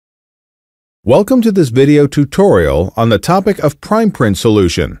Welcome to this video tutorial on the topic of Primeprint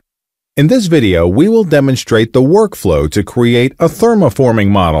Solution. In this video, we will demonstrate the workflow to create a thermoforming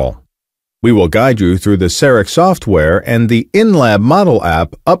model. We will guide you through the CEREC software and the InLab Model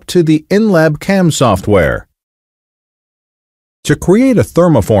App up to the InLab CAM software. To create a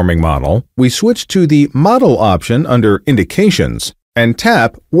thermoforming model, we switch to the Model option under Indications and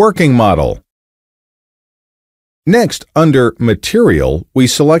tap Working Model. Next, under Material, we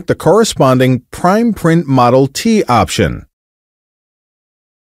select the corresponding Primeprint Model T option.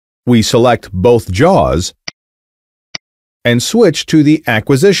 We select both jaws and switch to the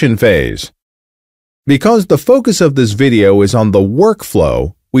acquisition phase. Because the focus of this video is on the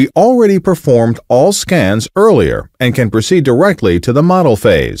workflow, we already performed all scans earlier and can proceed directly to the model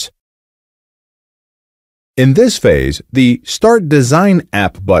phase. In this phase, the Start Design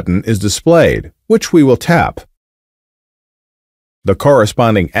App button is displayed, which we will tap. The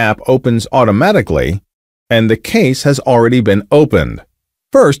corresponding app opens automatically, and the case has already been opened.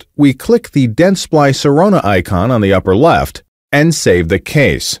 First, we click the Dentsply Sirona icon on the upper left and save the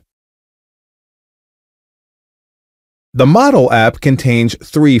case. The Model app contains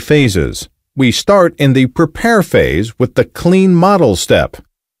 3 phases. We start in the Prepare phase with the Clean Model step.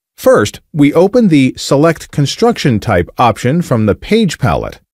 First, we open the Select Construction Type option from the Page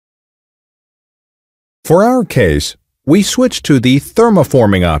palette. For our case, we switch to the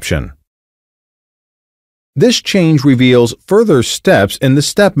thermoforming option. This change reveals further steps in the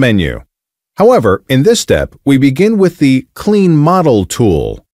step menu. However, in this step, we begin with the Clean Model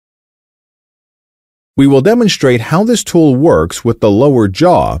tool. We will demonstrate how this tool works with the lower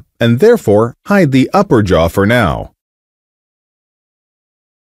jaw and therefore hide the upper jaw for now.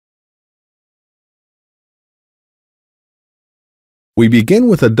 We begin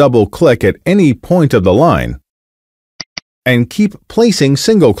with a double click at any point of the line and keep placing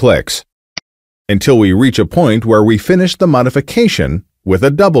single clicks until we reach a point where we finish the modification with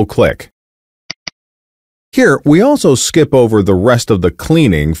a double click. Here, we also skip over the rest of the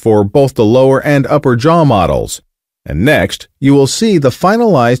cleaning for both the lower and upper jaw models, and next, you will see the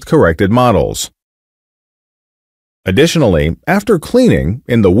finalized corrected models. Additionally, after cleaning,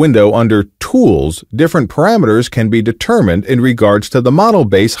 in the window under Tools, different parameters can be determined in regards to the model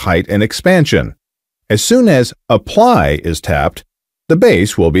base height and expansion. As soon as Apply is tapped, the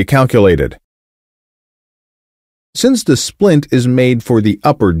base will be calculated. Since the splint is made for the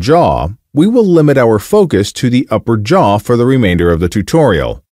upper jaw, we will limit our focus to the upper jaw for the remainder of the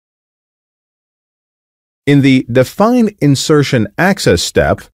tutorial. In the Define Insertion Access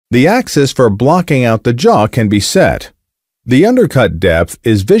step, the axis for blocking out the jaw can be set. The undercut depth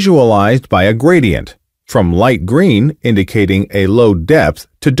is visualized by a gradient, from light green, indicating a low depth,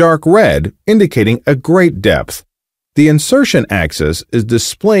 to dark red, indicating a great depth. The insertion axis is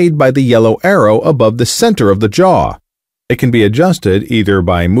displayed by the yellow arrow above the center of the jaw. It can be adjusted either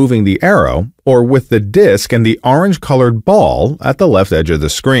by moving the arrow or with the disc and the orange-colored ball at the left edge of the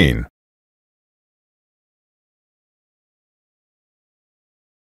screen.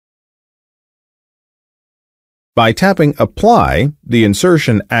 By tapping Apply, the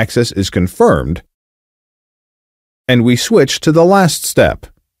insertion axis is confirmed, and we switch to the last step,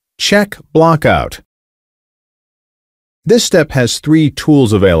 Check Blockout. This step has 3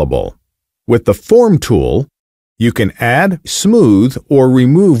 tools available. With the Form tool, you can add, smooth, or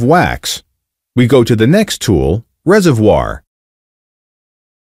remove wax. We go to the next tool, Reservoir.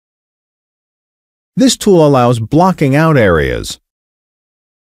 This tool allows blocking out areas.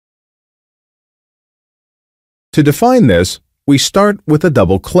 To define this, we start with a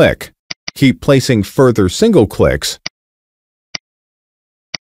double click. Keep placing further single clicks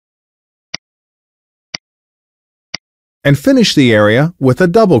and finish the area with a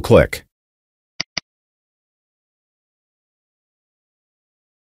double click.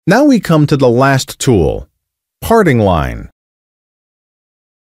 Now we come to the last tool, Parting Line.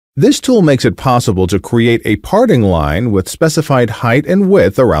 This tool makes it possible to create a parting line with specified height and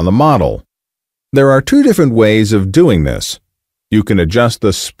width around the model. There are 2 different ways of doing this. You can adjust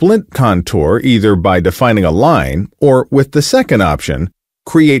the splint contour either by defining a line or, with the second option,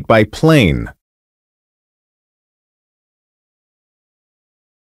 Create by Plane.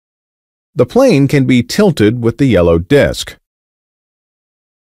 The plane can be tilted with the yellow disc.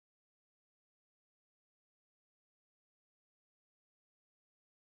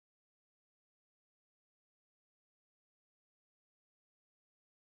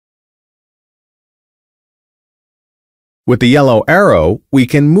 With the yellow arrow, we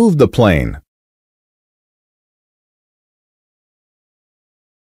can move the plane.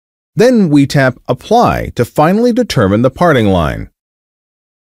 Then we tap Apply to finally determine the parting line.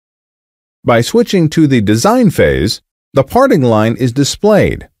 By switching to the design phase, the parting line is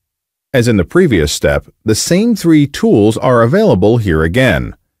displayed. As in the previous step, the same three tools are available here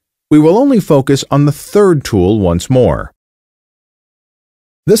again. We will only focus on the third tool once more.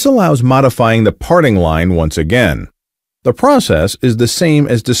 This allows modifying the parting line once again. The process is the same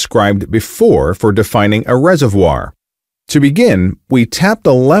as described before for defining a reservoir. To begin, we tap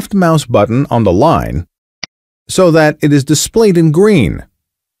the left mouse button on the line so that it is displayed in green.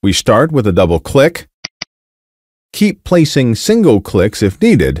 We start with a double click, keep placing single clicks if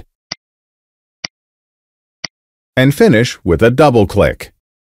needed, and finish with a double click.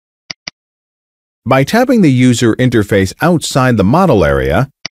 By tapping the user interface outside the model area,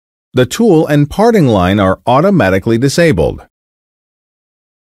 the tool and parting line are automatically disabled.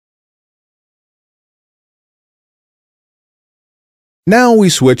 Now we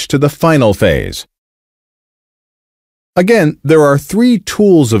switch to the final phase. Again, there are three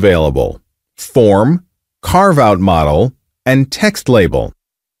tools available: Form, Carve-Out Model, and Text Label.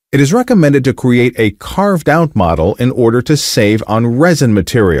 It is recommended to create a carved-out model in order to save on resin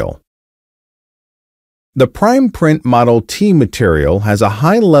material. The Primeprint Model T material has a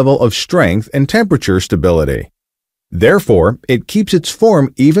high level of strength and temperature stability. Therefore, it keeps its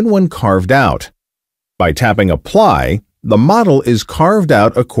form even when carved out. By tapping Apply, the model is carved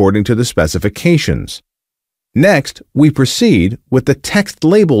out according to the specifications. Next, we proceed with the Text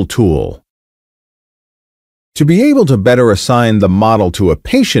Label tool. To be able to better assign the model to a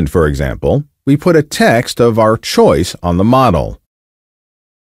patient, for example, we put a text of our choice on the model.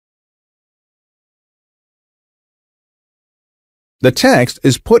 The text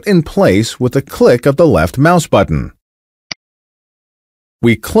is put in place with a click of the left mouse button.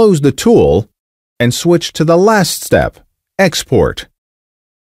 We close the tool and switch to the last step, Export.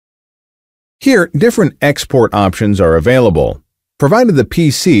 Here, different export options are available. Provided the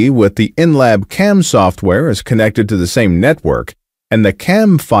PC with the InLab CAM software is connected to the same network and the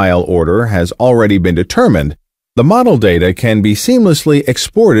CAM file order has already been determined, the model data can be seamlessly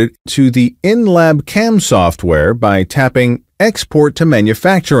exported to the InLab CAM software by tapping Export to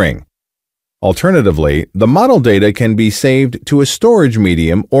Manufacturing. Alternatively, the model data can be saved to a storage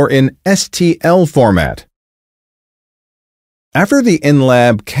medium or in STL format. After the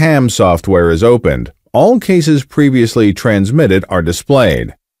InLab CAM software is opened, all cases previously transmitted are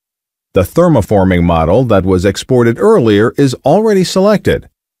displayed. The thermoforming model that was exported earlier is already selected.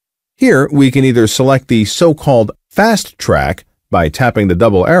 Here, we can either select the so-called fast track by tapping the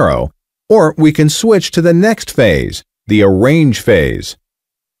double arrow, or we can switch to the next phase, the Arrange phase.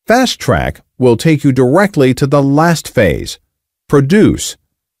 Fast Track will take you directly to the last phase, Produce.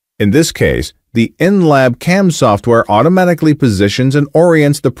 In this case, the InLab CAM software automatically positions and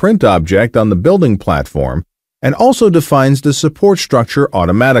orients the print object on the building platform and also defines the support structure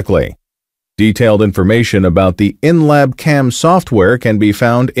automatically. Detailed information about the InLab CAM software can be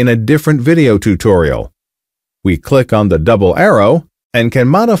found in a different video tutorial. We click on the double arrow and can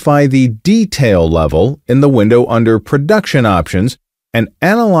modify the detail level in the window under Production Options and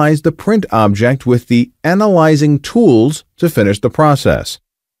analyze the print object with the Analyzing Tools to finish the process.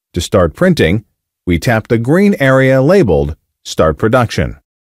 To start printing, we tap the green area labeled Start Production.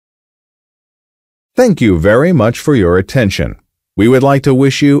 Thank you very much for your attention. We would like to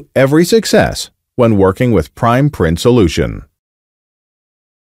wish you every success when working with Primeprint Solution.